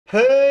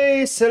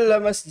Hey,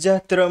 selamat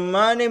sejahtera.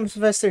 My name is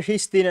Professor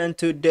Histin, and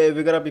today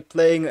we're gonna be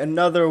playing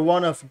another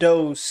one of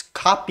those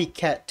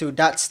copycat to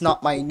That's Not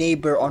My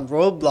Neighbor on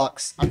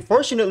Roblox.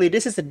 Unfortunately,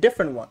 this is a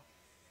different one.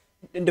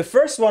 In the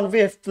first one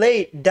we have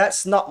played,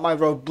 That's Not My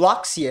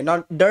Robloxian.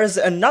 Now, there's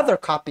another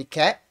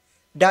copycat,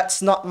 That's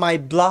Not My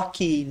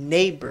Blocky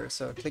Neighbor.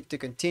 So click to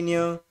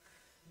continue.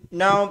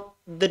 Now,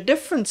 the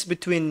difference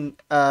between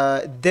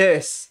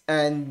this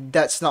and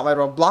That's Not My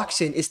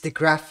Robloxian is the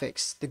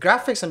graphics. The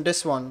graphics on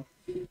this one,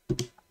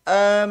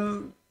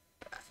 um,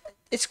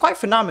 it's quite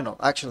phenomenal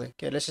actually.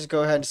 Okay, let's just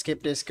go ahead and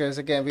skip this because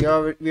again, we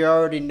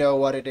already know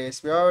what it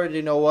is. We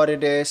already know what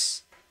it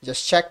is.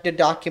 Just check the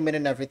document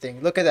and everything.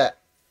 Look at that.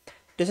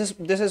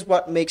 This is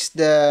what makes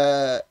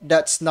the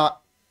That's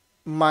Not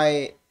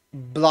My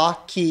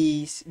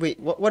Blocky. Wait,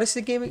 what is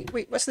the game?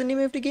 Wait, what's the name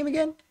of the game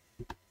again?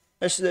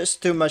 There's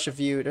too much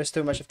of you. There's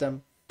too much of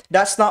them.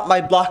 That's Not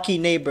My Blocky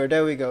Neighbor.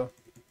 There we go.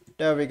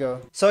 There we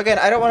go. So again,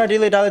 I don't want to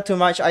dilly-dally too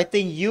much. I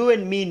think you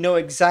and me know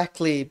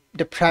exactly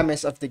the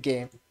premise of the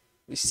game.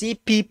 We see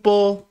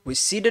people. We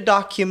see the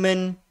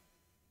document.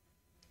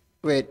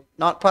 Wait,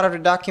 not part of the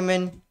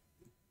document.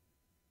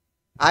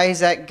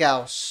 Isaac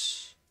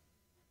Gauss.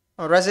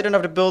 A resident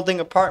of the building,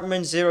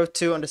 apartment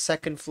 02 on the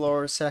second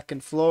floor.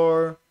 Second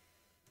floor.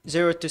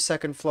 02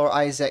 second floor.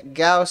 Isaac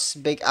Gauss.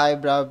 Big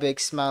eyebrow,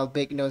 big smile,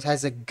 big nose.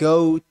 Has a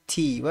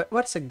goatee.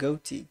 What's a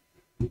goatee?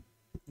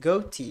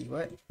 Goatee.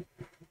 What?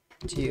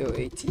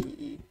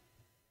 Goatee.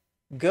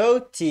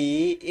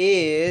 Goatee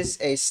is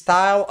a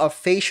style of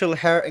facial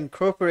hair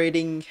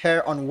incorporating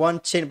hair on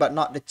one chin but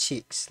not the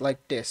cheeks.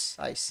 Like this.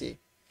 I see.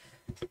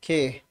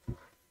 Okay.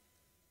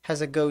 Has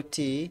a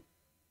goatee.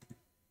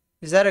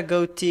 Is that a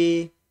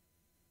goatee?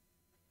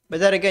 But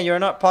then again, you're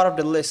not part of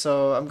the list,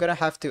 so I'm gonna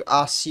have to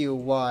ask you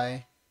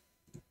why.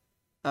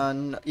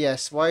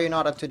 Yes, why are you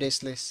not on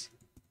today's list?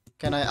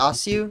 Can I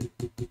ask you?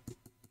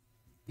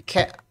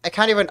 I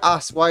can't even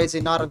ask why is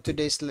it not on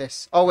today's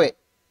list. Oh wait.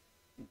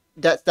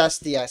 That's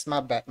the yes,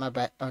 my bad.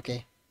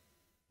 Okay.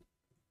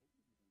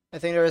 I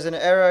think there is an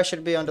error. I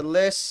should be on the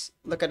list.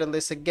 Look at the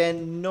list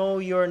again. No,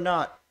 you're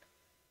not.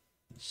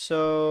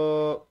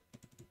 So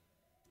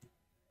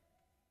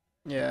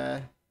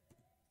yeah.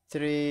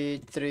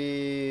 3,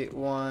 3,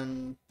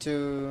 1,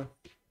 2.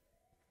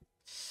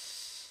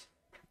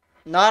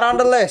 Not on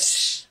the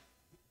list.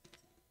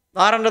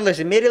 Not on the list.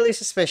 Immediately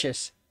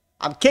suspicious.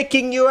 I'm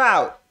kicking you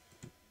out.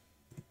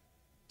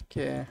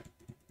 Okay.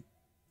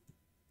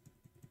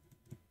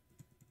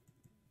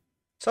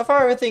 So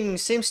far, everything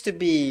seems to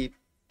be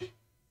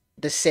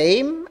the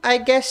same, I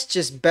guess.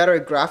 Just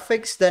better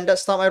graphics than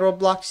That's Not My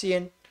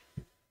Robloxian.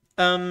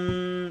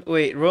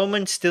 Wait.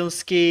 Roman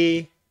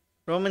Stilsky,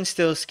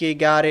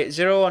 got it.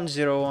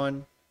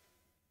 0101.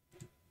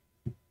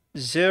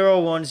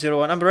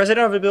 0101. I'm a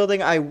resident of the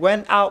building. I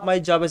went out my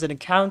job as an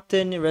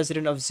accountant.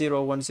 Resident of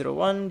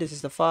 0101. This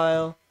is the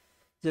file.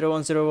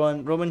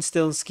 0101. Roman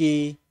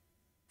Stilsky.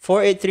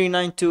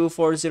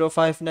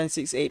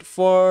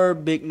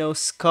 48392405968 Big nose,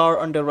 scar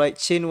on the right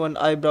chin. One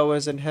eyebrow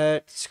wasn't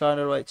hurt. Scar on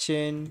the right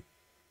chin.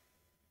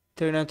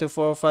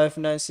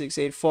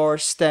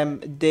 392459684.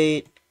 Stamp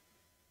date.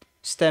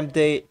 Stamp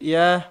date.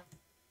 Yeah.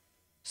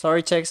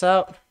 Sorry, checks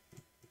out.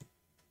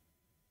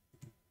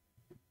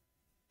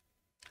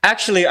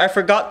 Actually, I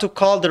forgot to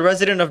call the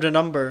resident of the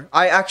number.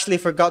 I actually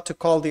forgot to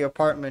call the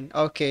apartment.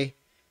 Okay.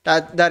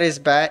 That is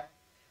bad.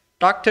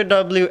 Dr.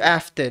 W.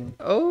 Afton.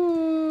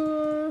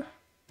 Oh.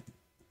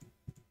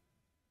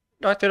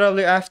 Dr.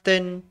 W.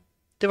 Afton.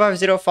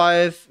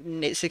 2505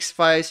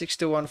 865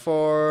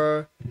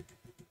 6214.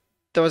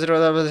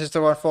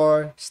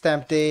 6214.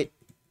 Stamp date.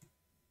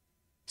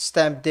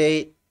 Stamp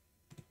date.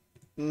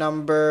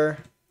 Number.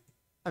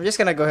 I'm just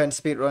gonna go ahead and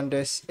speedrun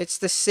this. It's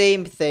the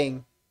same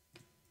thing.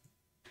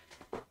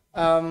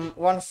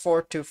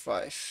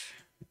 1425.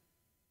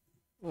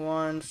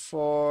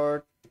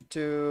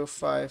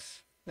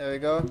 1425. There we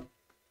go.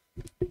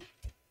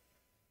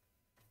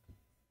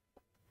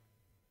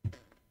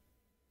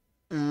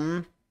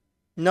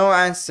 No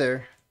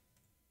answer.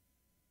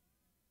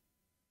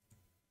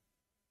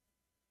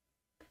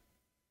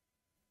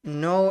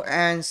 No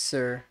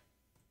answer.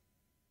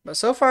 But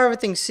so far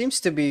everything seems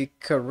to be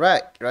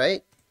correct,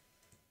 right?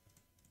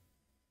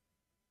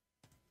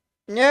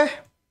 Yeah.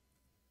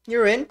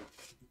 You're in.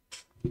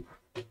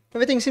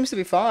 Everything seems to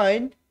be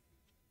fine.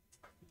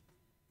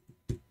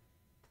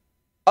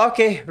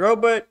 Okay,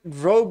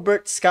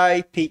 Robert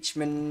Sky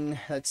Peachman.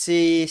 Let's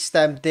see.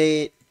 Stamp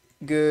date.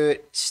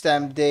 Good.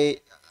 Stamp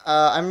date.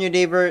 I'm your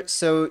neighbor,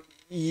 so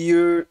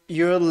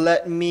you'll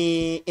let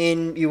me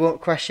in. You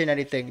won't question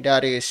anything.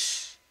 That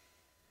is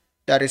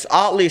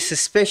oddly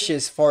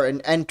suspicious for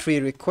an entry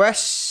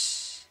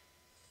request.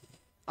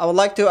 I would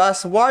like to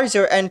ask, why is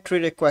your entry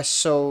request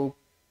so?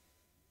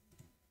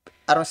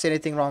 I don't see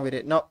anything wrong with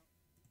it. No.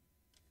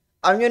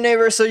 I'm your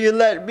neighbor, so you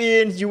let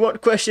me in. You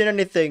won't question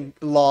anything.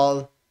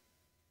 Lol.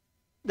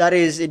 That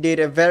is indeed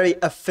a very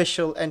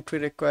official entry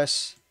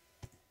request.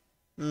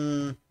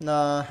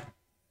 Nah.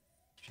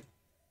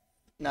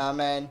 Nah,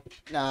 man.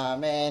 Nah,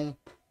 man.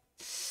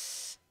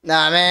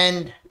 Nah,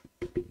 man.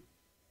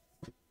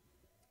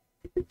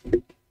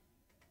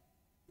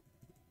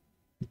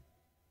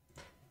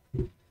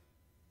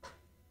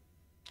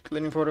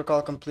 Cleaning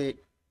protocol complete.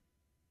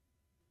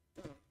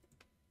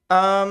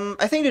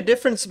 I think the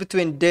difference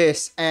between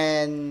this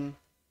and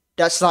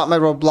That's Not My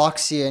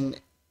Robloxian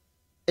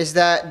is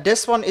that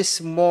this one is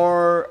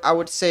more, I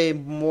would say,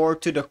 more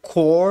to the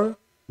core,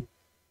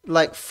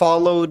 like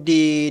follow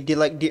the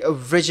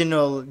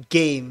original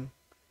game.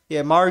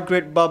 Yeah,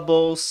 Margaret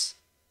Bubbles,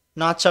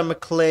 Nacha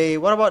McClay.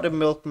 What about the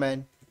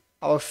Milkman?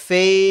 Our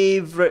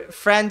favorite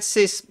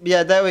Francis.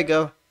 Yeah, there we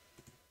go.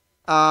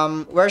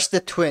 Where's the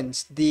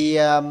twins?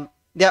 The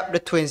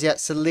twins. Yeah,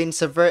 Celine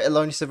Sever,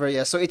 Eloni Sever.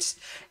 Yeah, so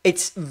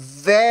it's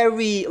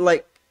very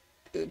like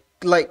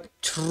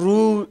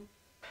true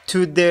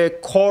to the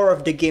core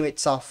of the game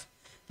itself.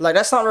 Like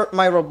That's Not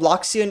My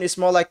Robloxian. It's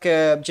more like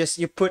just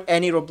you put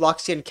any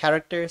Robloxian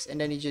characters and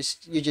then you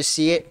just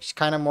see it. It's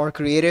kind of more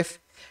creative.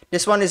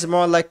 This one is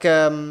more like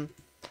a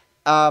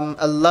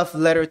love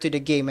letter to the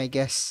game, I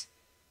guess.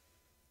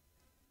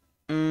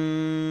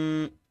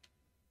 Mm,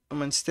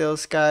 I'm on Still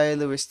Sky,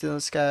 Louis Still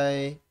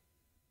Sky.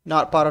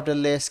 Not part of the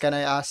list. Can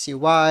I ask you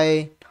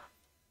why?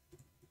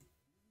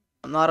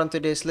 I'm not on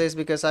today's list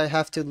because I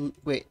have to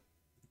wait.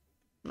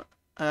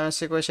 I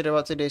asked a question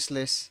about today's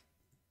list.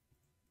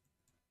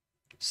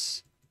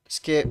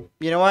 Skip.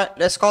 You know what?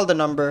 Let's call the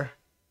number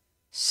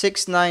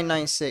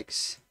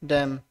 6996.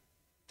 Them.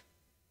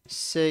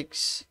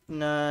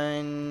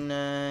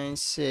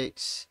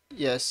 6996.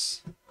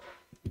 Yes.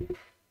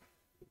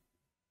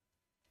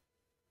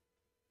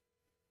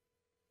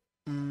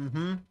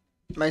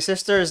 My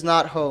sister is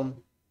not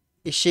home.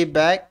 Is she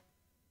back?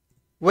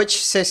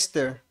 Which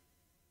sister?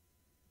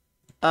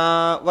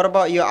 What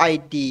about your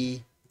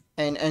ID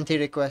and entry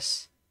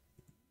request?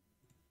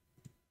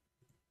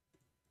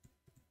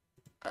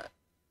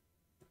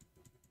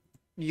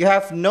 You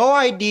have no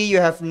ID, you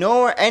have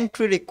no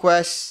entry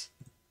request.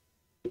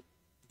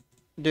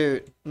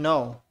 Dude,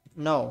 no,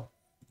 no,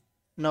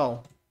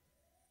 no.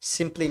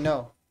 Simply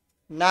no.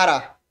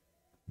 Nada.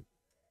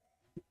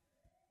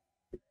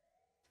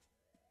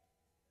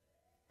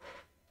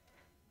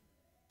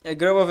 A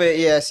group of it,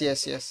 yes,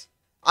 yes, yes.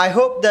 I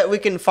hope that we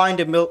can find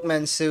the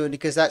milkman soon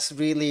because that's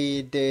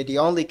really the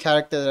only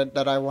character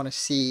that I want to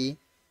see.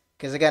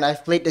 Because again,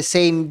 I've played the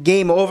same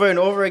game over and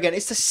over again.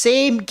 It's the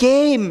same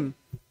game.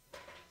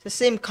 It's the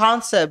same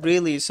concept,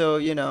 really. So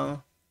I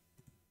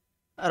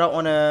don't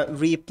want to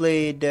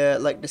replay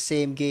the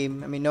same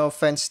game. I mean, no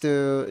offense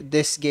to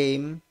this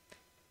game.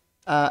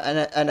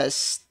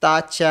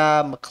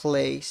 Anastasia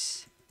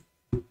McClays.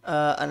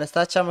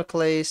 Anastasia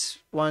McClays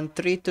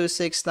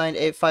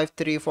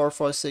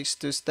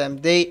 13269853446 stem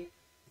date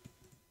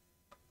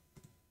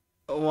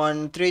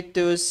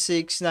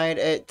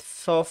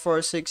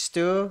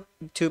 132698446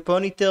 two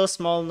ponytails,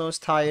 small nose,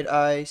 tired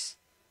eyes.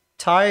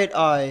 Tired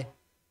eye.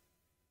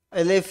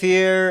 I live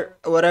here.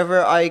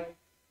 I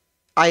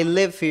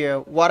live here.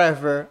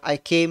 Whatever. I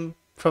came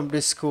from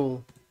the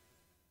school.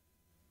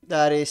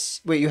 That is.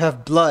 Wait, you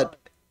have blood.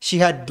 She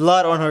had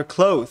blood on her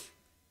clothes.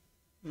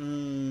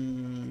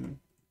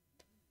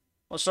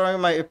 What's wrong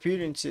with my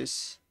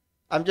appearances?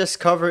 I'm just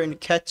covered in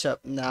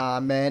ketchup.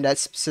 Nah, man,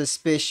 that's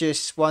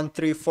suspicious.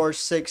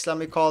 1346. Let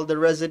me call the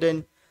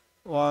resident.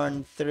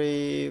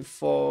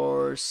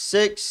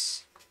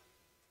 1346.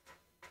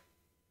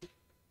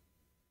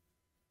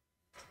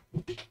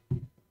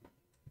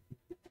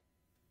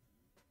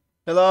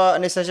 Hello,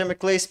 Anastasia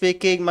McClay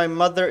speaking. My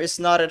mother is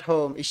not at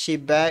home. Is she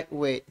back?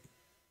 Wait.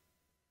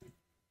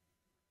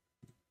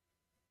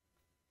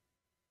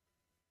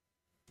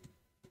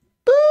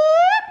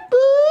 Boop,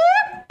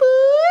 boop,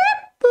 boop,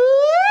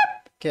 boop.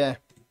 Okay.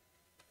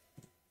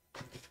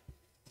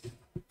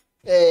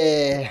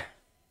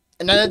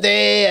 Another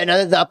day,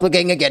 another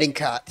doppelganger getting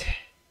caught.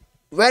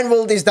 When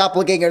will this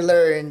doppelganger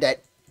learn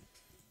that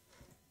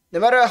no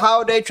matter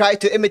how they try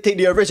to imitate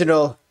the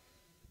original,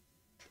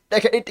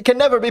 it can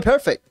never be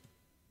perfect?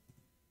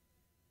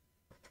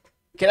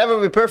 It can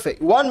never be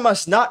perfect. One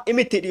must not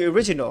imitate the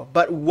original,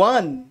 but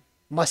one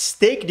must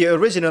take the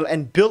original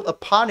and build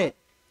upon it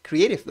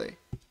creatively.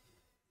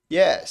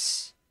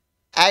 Yes.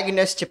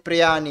 Agnes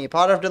Cipriani,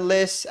 part of the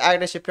list.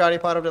 Agnes Cipriani,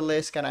 part of the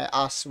list. Can I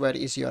ask where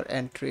is your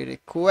entry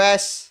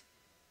request?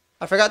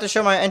 I forgot to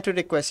show my entry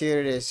request. Here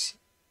it is.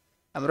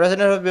 I'm a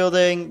resident of the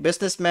building.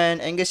 Businessman.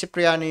 Angus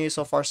Cipriani.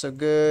 So far, so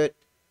good.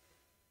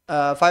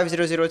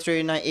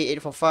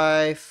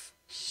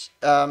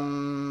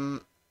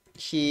 5003988845.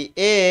 He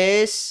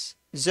is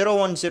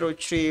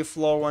 0103,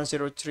 floor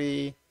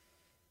 103.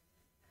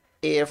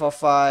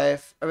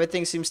 8845.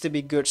 Everything seems to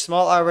be good.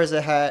 Small hours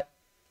ahead.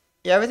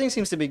 Yeah, everything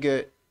seems to be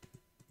good.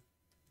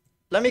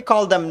 Let me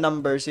call them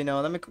numbers,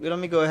 Let me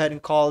go ahead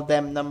and call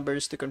them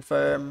numbers to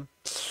confirm.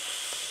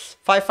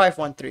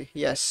 5513.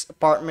 Yes,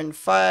 apartment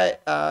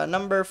 5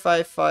 number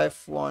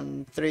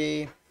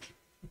 5513.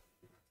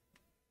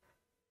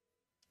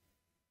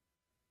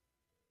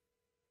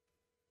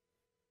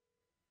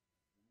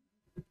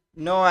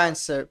 No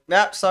answer.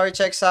 Yep, sorry,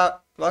 checks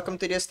out. Welcome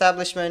to the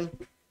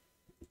establishment.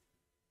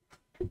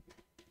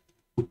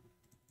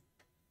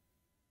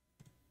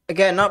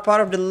 Again, not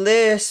part of the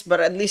list,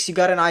 but at least you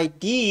got an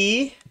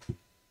ID.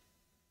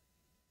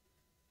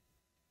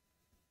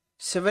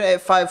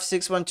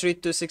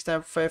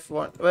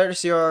 78561326951.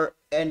 Where's your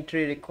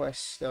entry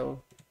request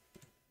though?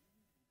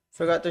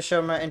 Forgot to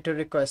show my entry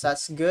request.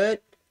 That's good.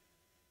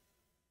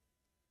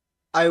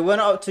 I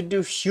went out to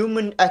do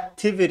human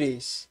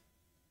activities.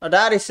 Now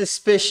that is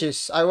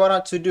suspicious. I went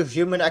out to do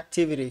human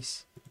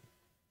activities.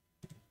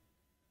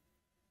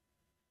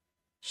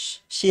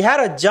 She had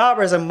a job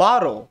as a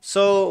model.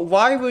 So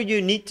why would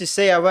you need to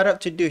say I went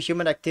out to do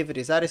human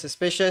activities? That is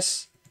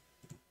suspicious.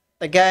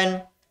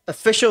 Again,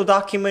 official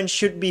documents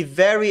should be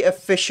very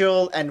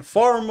official and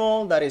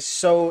formal. That is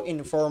so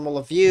informal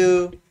of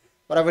you.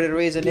 Whatever the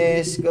reason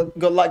is,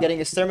 good luck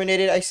getting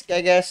exterminated, I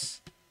guess.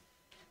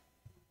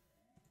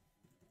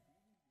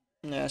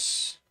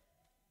 Yes.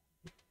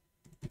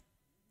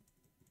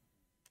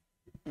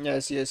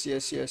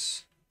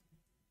 Yes.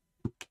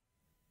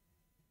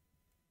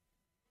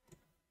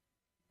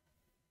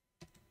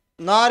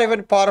 Not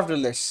even part of the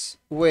list.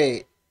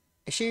 Wait,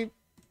 is she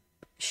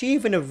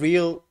even a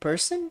real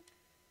person?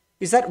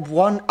 Is that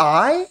one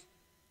eye?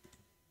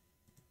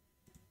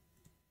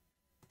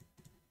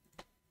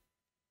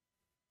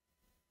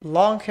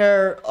 Long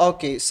hair.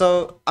 Okay,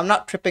 so I'm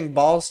not tripping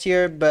balls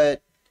here,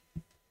 but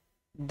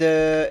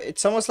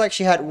it's almost like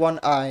she had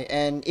one eye,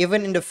 and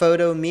even in the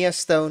photo, Mia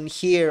Stone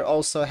here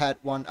also had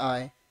one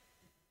eye.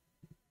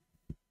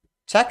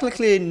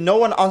 Technically, no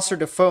one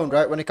answered the phone,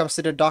 right? When it comes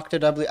to the Dr.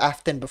 W.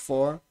 Afton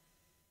before.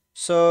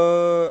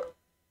 So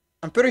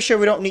I'm pretty sure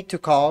we don't need to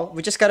call.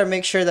 We just gotta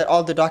make sure that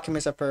all the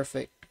documents are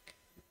perfect.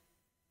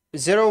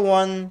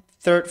 01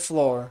 third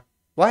floor.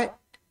 What?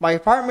 My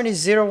apartment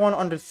is 01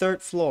 on the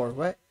third floor.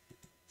 What?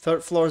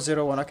 Third floor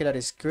 01. Okay, that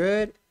is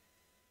good.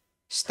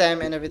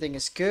 Stem and everything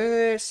is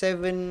good.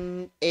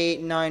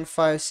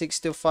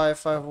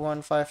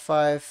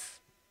 78956255155.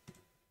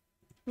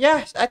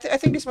 Yeah, I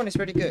think this one is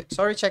pretty good.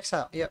 Sorry, checks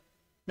out. Yep.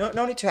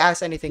 No need to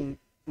ask anything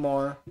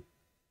more.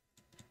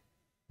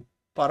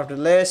 Part of the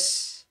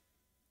list.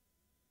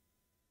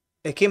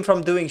 It came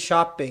from doing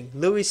shopping.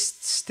 Louis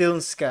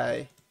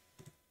Stilnsky.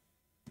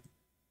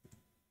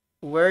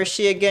 Where is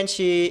she again?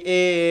 She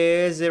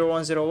is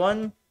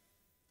 0101.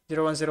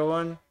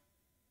 0101.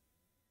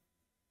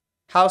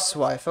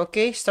 Housewife.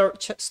 Okay,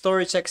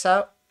 story checks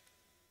out.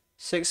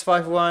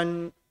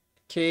 651.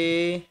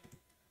 Okay.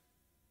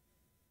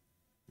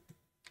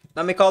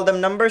 Let me call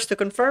them numbers to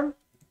confirm.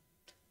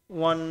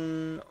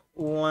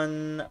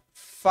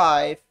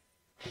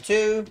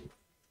 1152.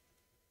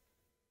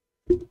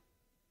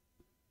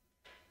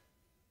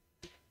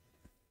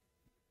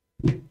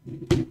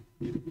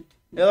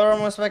 Hello,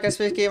 almost back as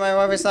speaking. My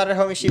wife is not at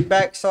home. Is she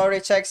back? Sorry,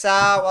 checks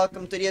out.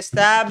 Welcome to the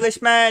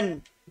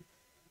establishment.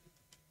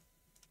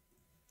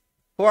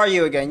 Who are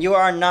you again? You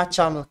are not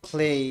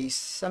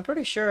Clays. I'm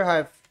pretty sure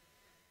I've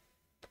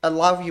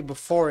allowed you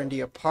before in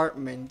the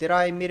apartment. Did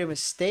I make a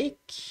mistake?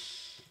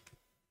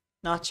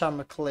 Not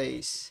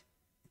Clays.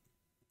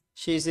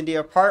 She's in the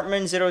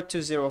apartment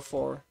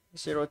 0204.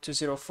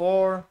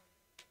 0204.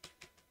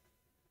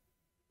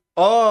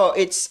 Oh,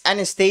 it's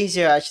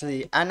Anastasia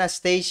actually.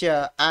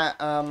 Anastasia,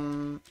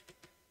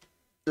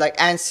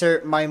 like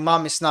answer, my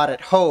mom is not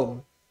at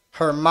home.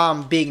 Her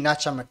mom being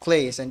Nacha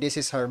McClays, and this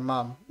is her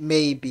mom.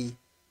 Maybe.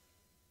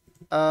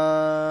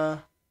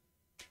 I'm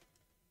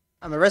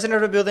a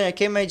resident of the building. I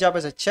came my job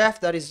as a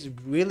chef. That is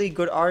really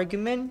good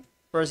argument.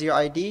 Where's your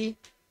ID?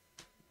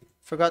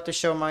 Forgot to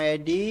show my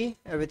ID.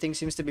 Everything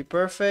seems to be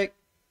perfect.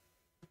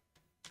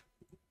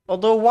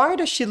 Although, why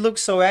does she look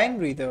so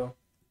angry though?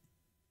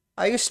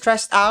 Are you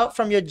stressed out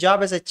from your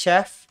job as a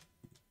chef?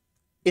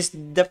 Is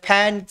the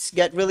pans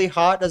get really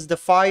hot? Does the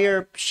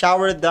fire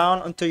shower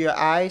down onto your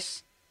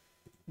eyes?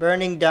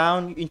 Burning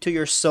down into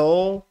your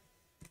soul?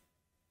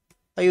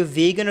 Are you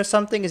vegan or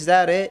something? Is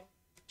that it?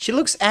 She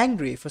looks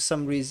angry for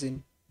some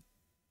reason.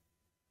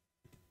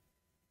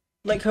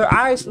 Like her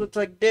eyes look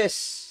like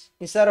this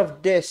instead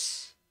of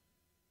this.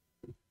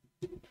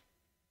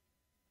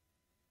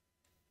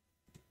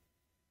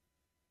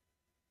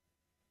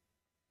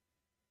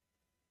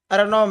 I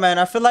don't know, man.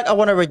 I feel like I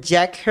want to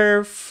reject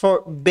her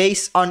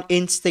based on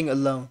instinct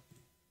alone.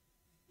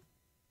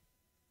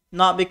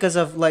 Not because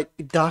of like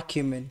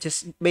document,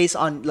 just based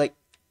on like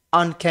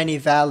uncanny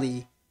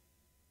valley.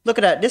 Look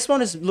at that. This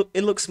one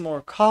it looks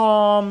more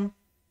calm,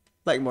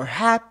 like more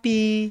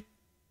happy.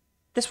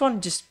 This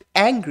one just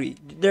angry.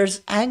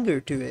 There's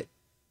anger to it.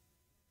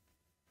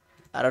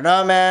 I don't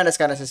know, man. That's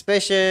kind of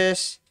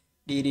suspicious.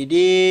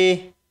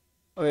 DDD.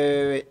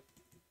 Wait.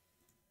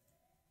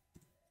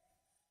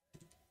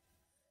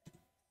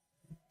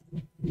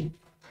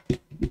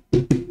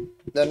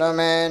 Don't know,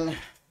 man.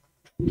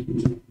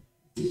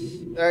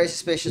 Very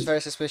suspicious,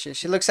 very suspicious.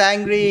 She looks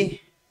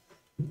angry.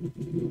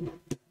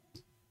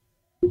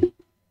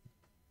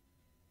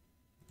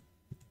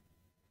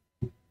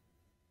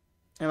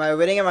 Am I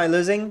winning? Am I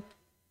losing?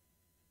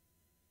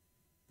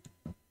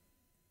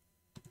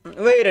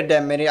 Wait a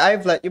damn minute.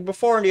 I've let you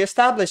before in the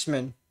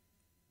establishment.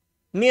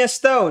 Mia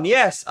Stone.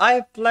 Yes,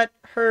 I've let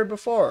her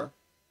before.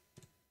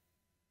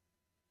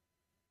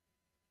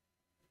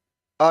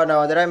 Oh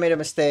no, did I make a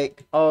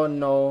mistake? Oh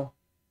no.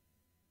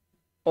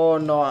 Oh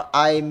no,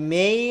 I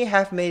may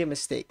have made a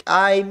mistake.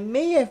 I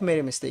may have made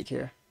a mistake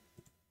here.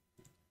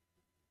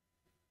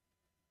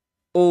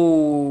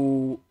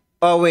 Oh,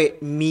 oh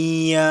wait,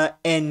 Mia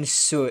and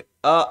Sut.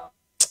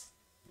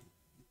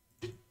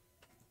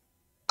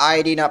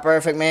 ID not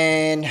perfect,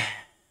 man.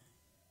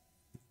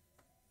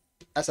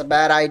 That's a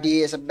bad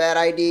ID. It's a bad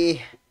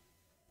ID.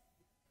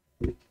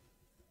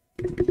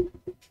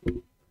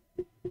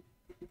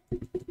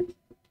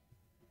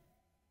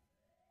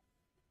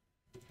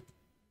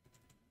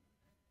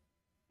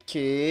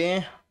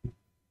 Okay.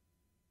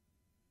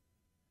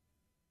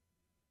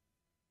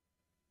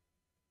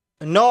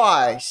 No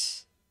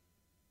eyes.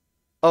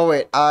 Oh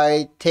wait,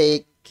 I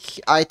take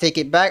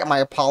it back. My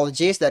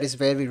apologies. That is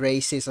very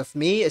racist of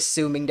me,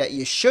 assuming that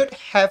you should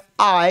have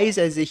eyes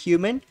as a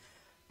human.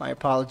 My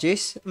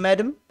apologies,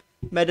 madam.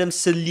 Madam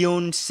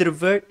Celion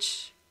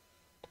Servert.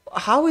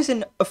 How is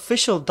an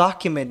official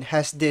document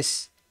has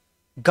this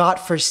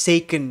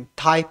godforsaken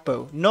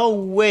typo? No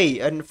way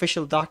an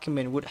official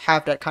document would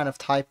have that kind of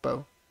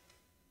typo.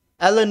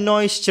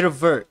 Illinois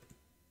Servert.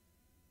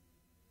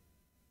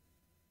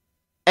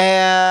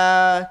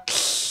 Uh,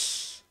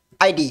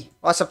 ID.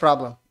 What's the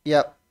problem?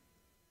 Yep.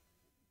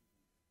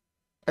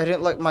 I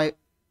didn't like my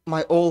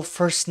old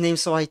first name,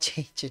 so I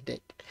changed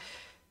it.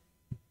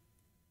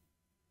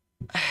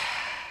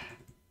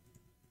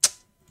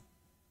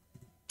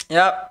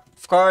 Yep.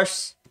 Of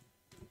course.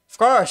 Of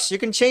course. You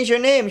can change your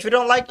name. If you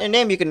don't like your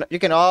name, you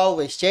can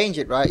always change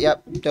it, right?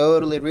 Yep.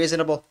 Totally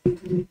reasonable.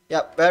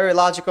 Yep. Very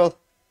logical.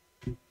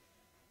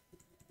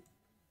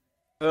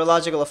 Very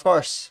logical. Of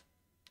course.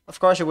 Of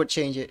course, you would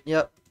change it.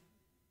 Yep.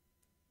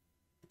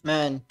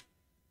 Man.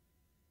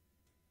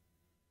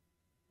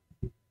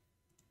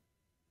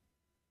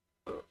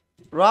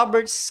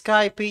 Robert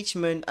Sky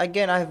Peachman,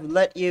 again, I've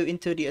let you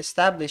into the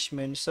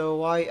establishment, so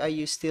why are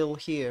you still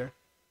here?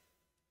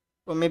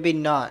 Or maybe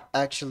not,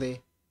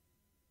 actually.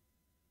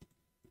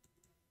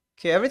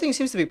 Okay, everything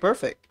seems to be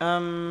perfect.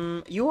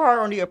 You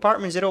are on the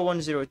apartment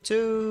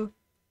 0102,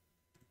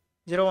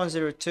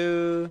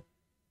 0102,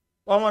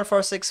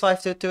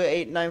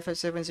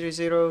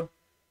 114652289570.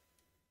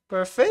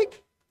 Perfect.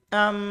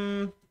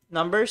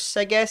 Numbers,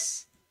 I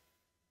guess.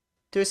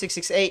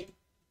 2668.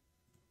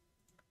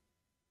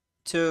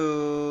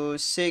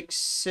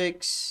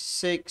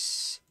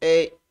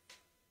 26668.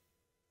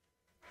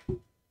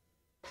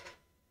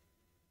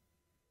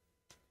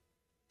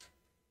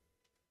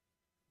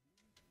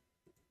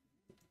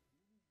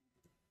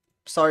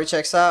 Story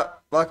checks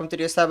out. Welcome to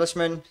the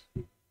establishment.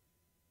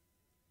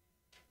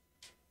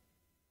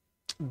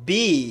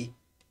 B.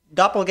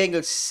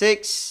 Doppelganger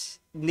 6.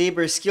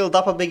 Neighbor skill.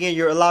 Doppelganger,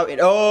 you're allowed in.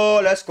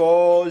 Oh, let's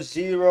go.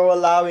 0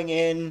 allowing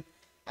in.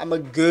 I'm a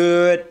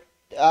good.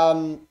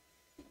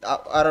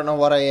 I don't know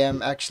what I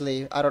am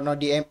actually. I don't know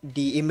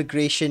the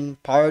immigration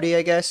party,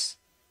 I guess.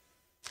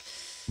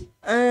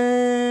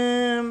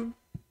 Um,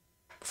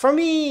 for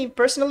me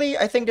personally,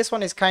 I think this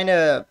one is kind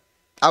of,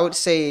 I would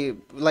say,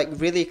 like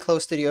really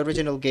close to the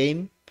original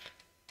game.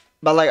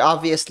 But like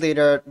obviously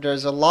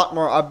there's a lot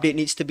more update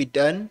needs to be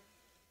done.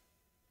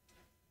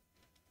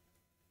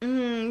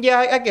 Yeah,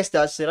 I guess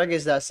that's it. I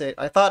guess that's it.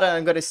 I thought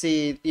I'm gonna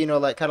see,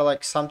 like kind of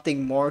like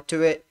something more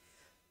to it.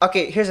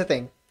 Okay, here's the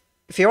thing.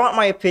 If you want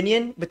my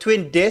opinion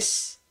between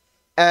this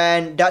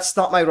and that's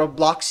not my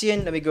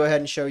Robloxian, let me go ahead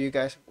and show you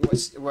guys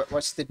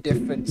what's the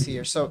difference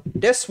here. So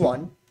this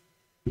one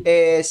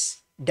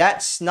is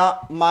that's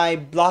not my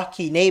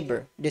blocky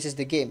neighbor. This is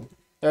the game.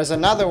 There's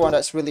another one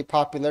that's really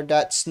popular.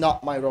 That's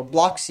not my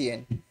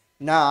Robloxian.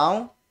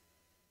 Now,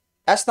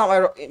 that's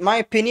not in my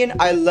opinion.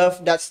 I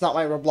love that's not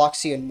my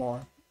Robloxian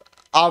more.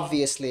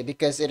 Obviously,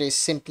 because it is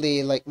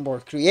simply like more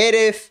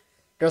creative.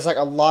 There's like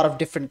a lot of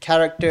different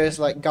characters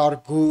like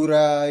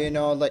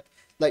Gargura,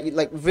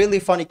 like really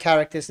funny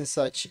characters and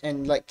such,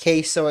 and like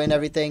Queso and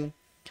everything.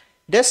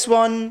 This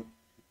one,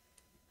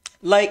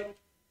 like,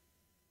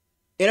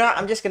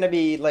 I'm just gonna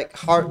be like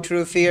hard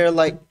truth here.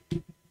 Like,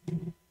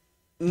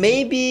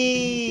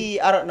 maybe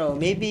I don't know.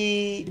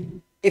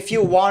 Maybe if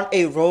you want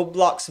a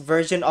Roblox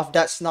version of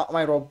that's not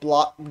my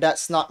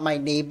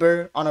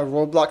neighbor on a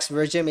Roblox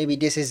version, maybe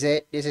this is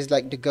it. This is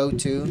like the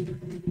go-to.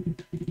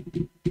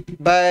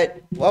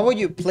 But why would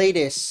you play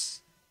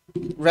this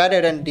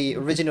rather than the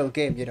original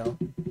game,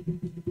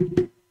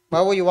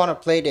 Why would you want to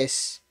play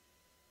this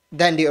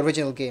than the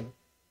original game?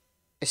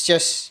 It's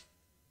just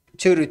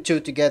 2 to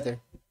 2 together.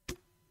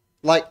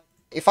 Like,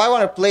 if I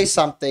want to play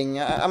something,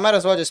 I might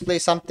as well just play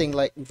something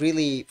like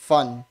really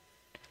fun.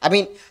 I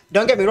mean,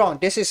 don't get me wrong,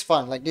 this is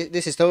fun. Like,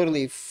 this is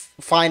totally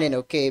fine and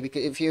okay,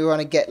 because if you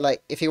want to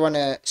if you want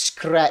to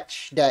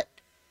scratch that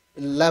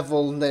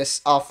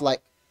levelness of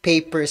like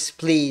Papers,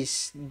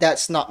 Please,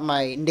 that's not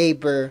my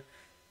neighbor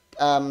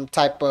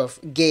type of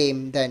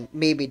game, then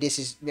maybe this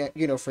is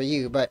for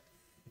you. But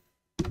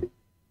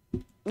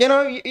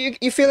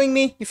you feeling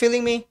me? You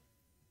feeling me?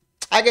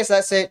 I guess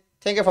that's it.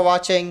 Thank you for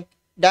watching.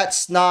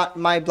 That's not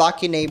my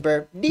blocky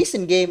neighbor.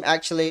 Decent game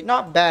actually,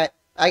 not bad.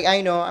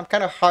 I know I'm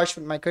kind of harsh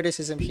with my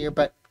criticism here,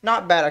 but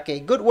not bad. Okay,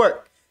 good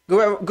work.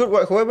 Good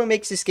work. Whoever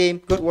makes this game,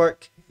 good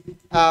work.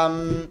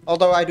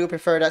 Although I do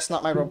prefer That's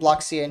Not My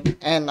Robloxian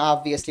and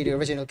obviously the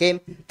original game.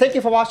 Thank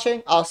you for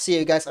watching. I'll see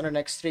you guys on the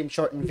next stream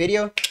shortened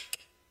video.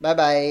 Bye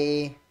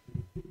bye.